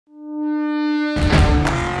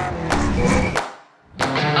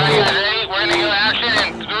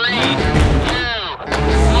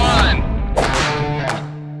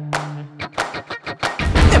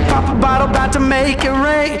make it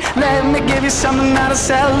rain. Let me give you something now to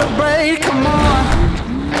celebrate. Come on.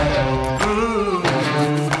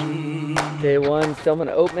 Day one, filming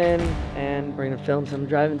Oatman, and we're gonna film some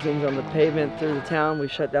driving scenes on the pavement through the town. We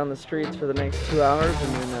shut down the streets for the next 2 hours,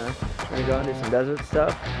 and then we're gonna go and do some desert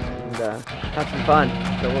stuff and have some fun.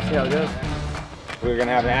 So we'll see how it goes. We're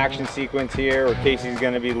gonna have an action sequence here where Casey's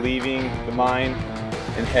gonna be leaving the mine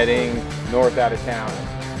and heading north out of town.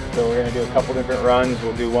 So we're gonna do a couple different runs.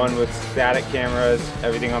 We'll do one with static cameras,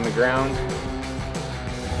 everything on the ground.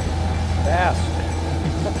 Fast.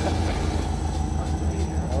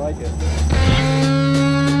 I like it.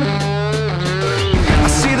 I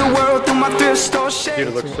see the world through my thrift store shades. Dude,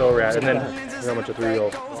 it looks so rad. And then you know how much a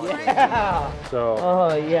 3-year-old. Yeah. So.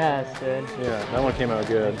 Oh yes, dude. Yeah, that one came out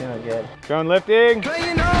good. Came out good. Drone lifting.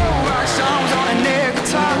 Playing all rock songs on an air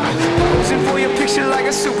guitar, posing for your picture like a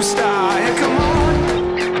superstar. Yeah, come on.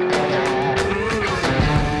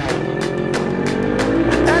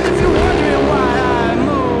 And if you're wondering why I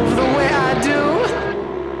move the way I do,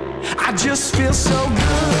 I just feel so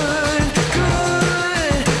good,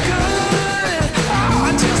 good, good. Oh,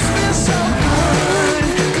 I just feel so good,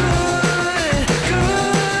 good,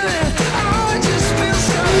 good. Oh, I just feel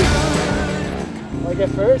so good. Like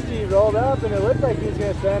at first he rolled up and it looked like he was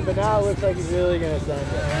gonna send, but now it looks like he's really gonna send it.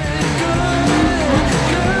 Good,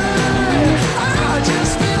 good. Oh, I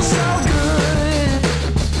just feel so good.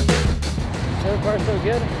 So far so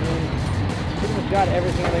good. I mean, pretty much got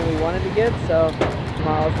everything I think we wanted to get, so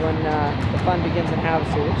tomorrow's when the fun begins in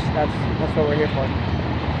Havasu, which that's what we're here for.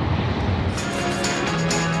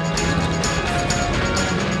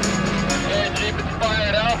 Okay, Jeep is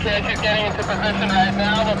fired up. Casey's getting into position right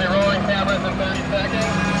now. We'll be rolling cameras in 30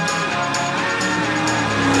 seconds.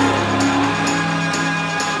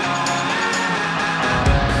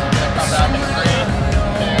 Come back in 3,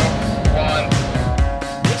 2, 1.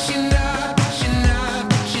 But you're not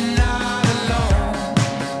alone.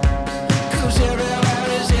 'Cause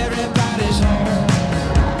everybody's home.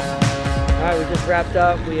 Alright, we just wrapped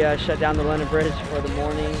up. We shut down the London Bridge for the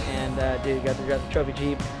morning, and dude, got to drive the trophy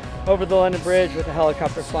Jeep over the London Bridge with a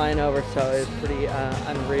helicopter flying over, so it was pretty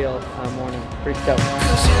unreal morning. Pretty stoked.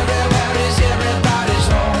 'Cause everybody's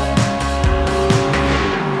home.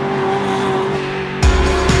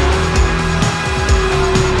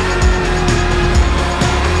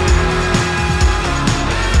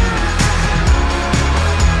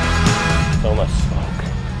 So much smoke.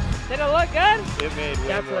 Did it look good? It made way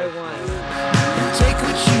That's what I want. Take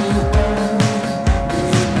what you own.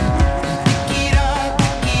 Pick it up,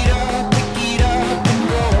 and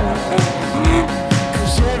roll.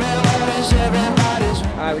 'Cause everybody's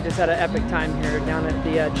home. Alright, we just had an epic time here down at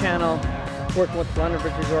the channel, working with the London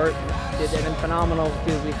Bridge Resort. They've been phenomenal.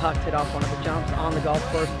 Dude, we hucked it off one of the jumps on the golf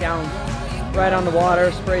course, down right on the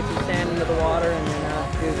water, sprayed some sand into the water, and then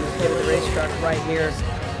dude, we skidded the race truck right here,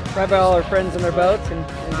 right by all our friends in their boats, and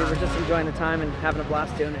dude, we're just enjoying the time and having a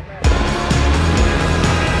blast doing it.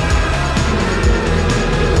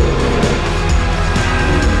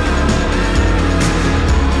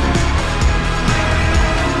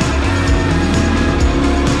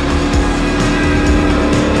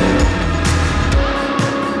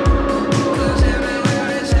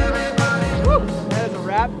 That is a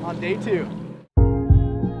wrap on day 2.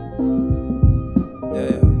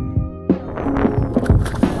 Yeah.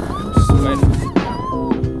 Just waiting.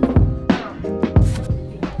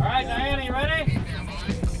 Alright, Diana, you ready?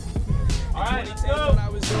 Alright, let's go. I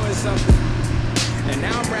was doing something, and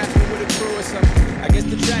now I'm rapping with a crew or something. I guess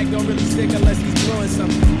the track don't really stick unless he's doing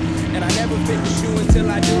something. And I never fit the shoe until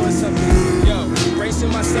I doing something. Yo,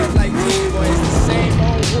 bracing myself like boy, it's the same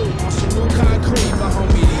old route on some new concrete. But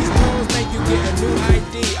homie, these tools make you get a new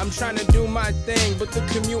ID. I'm trying to do my thing, but the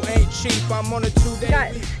commute ain't cheap. I'm on a 2-day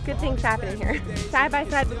Got good things happening here. Side by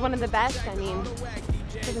side with one of the best. I mean,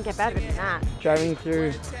 it doesn't get better than that. Driving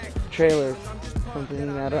through trailers,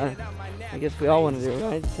 something that I guess we all want to do,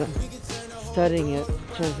 right? So studying it,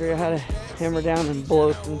 trying to figure out how to hammer down and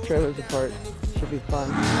blow some trailers apart. Should be fun.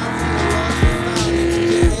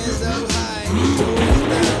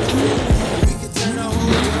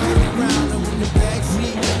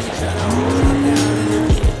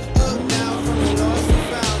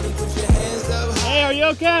 Hey, are you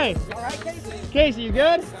okay? Alright, Casey. Casey, you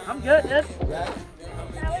good? I'm good, dude. Yeah,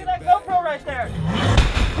 look at that GoPro right there.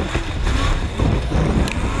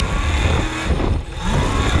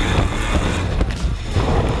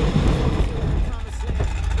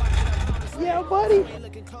 Yeah, buddy.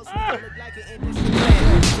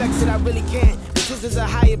 Flex it, I really can't. This is a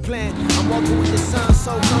higher plan. I'm walking with the sun,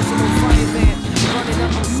 so comfortable, fire man. Running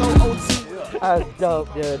up, I'm so OT. That was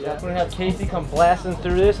dope, dude. We're gonna have Casey come blasting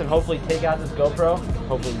through this and hopefully take out this GoPro.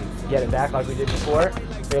 Hopefully get it back like we did before.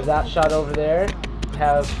 We have that shot over there.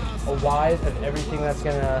 Have a wide of everything that's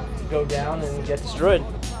gonna go down and get destroyed.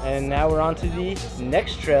 And now we're on to the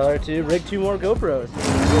next trailer to rig 2 more GoPros.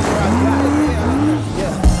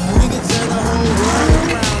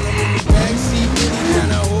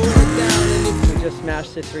 We just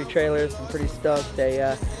smashed the 3 trailers. I'm pretty stoked.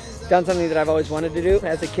 They done something that I've always wanted to do.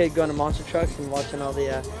 As a kid, going to monster trucks and watching all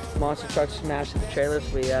the monster trucks smash the trailers,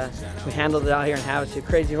 we handled it out here in Havasu.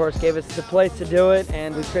 Crazy Horse gave us the place to do it,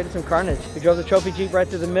 and we created some carnage. We drove the trophy Jeep right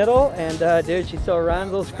through the middle, and dude, she still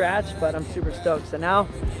runs, a little scratch, but I'm super stoked. So now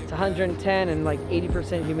it's 110 and like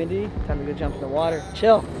 80% humidity. Time to go jump in the water.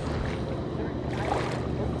 Chill.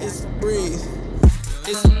 It's a breeze.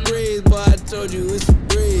 It's a breeze, boy, I told you it's a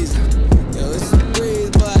breeze. Yo, it's a breeze,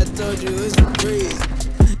 boy, I told you it's a breeze.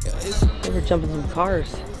 Yo, it's a breeze. We're jumping some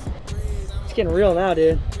cars. It's getting real now,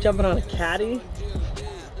 dude. Jumping on a caddy.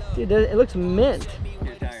 Dude, it looks mint.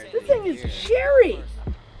 This thing is cherry.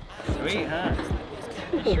 Sweet, huh?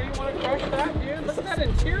 You sure you want to crush that, dude? Look at that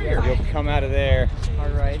interior. You'll come out of there, All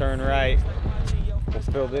right. turn right. We'll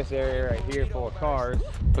fill this area right here full of cars.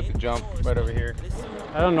 Put the jump right over here.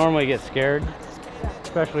 I don't normally get scared,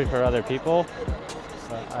 especially for other people,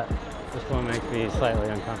 but this one makes me slightly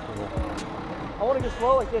uncomfortable. I want to go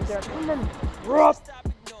slow like this, Derek. I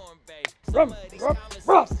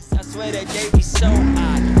swear that they be so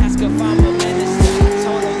odd. Ask if I'm a minister. I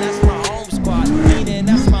told them that's my home squad. Meaning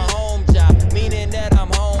that's my home job. Meaning that I'm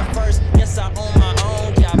home first. Yes, I own my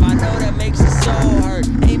own job. I know that makes it so hurt.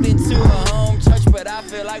 Ain't been to a home church, but I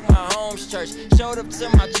feel like my home's church. Showed up to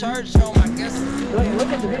my church home, I guess. Look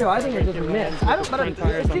at the video. I think it's just a mint. I don't. But it's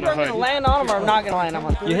either I'm gonna land on them or I'm not gonna land on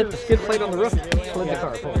them. You hit the skid plate on the roof. Flip the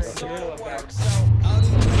car.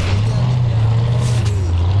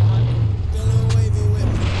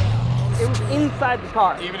 It was inside the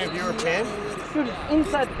car. Even if you were pinned, Dude, it's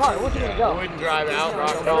inside the car. Where's it gonna go? wouldn't drive out,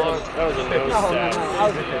 rock on. That was a no No. I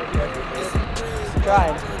was a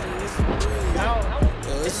tried. Yo,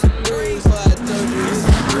 it's a breeze, boy, I told you it's a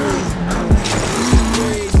breeze. It's a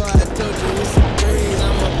breeze, boy, I told you it's a breeze.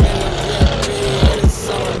 I'm up in the breeze, it's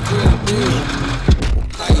so breeze.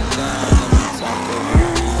 How you down?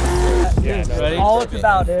 That's all it's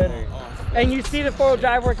about, dude. And you see the 4-wheel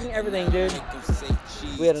drive working, everything, dude.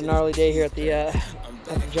 We had a gnarly day here at the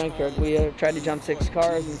junkyard. We tried to jump 6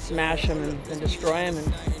 cars and smash them and destroy them,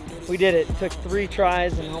 and we did it. It took 3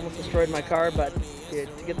 tries and almost destroyed my car, but to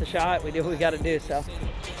get the shot, we do what we got to do. So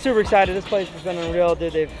super excited. This place has been unreal,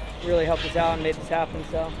 dude. They've really helped us out and made this happen.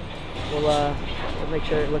 So we'll make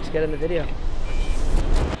sure it looks good in the video.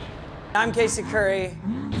 I'm Casey Currie.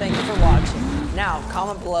 Thank you for watching. Now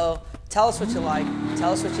comment below. Tell us what you like.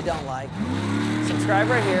 Tell us what you don't like. Subscribe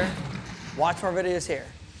right here. Watch more videos here.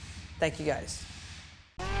 Thank you guys.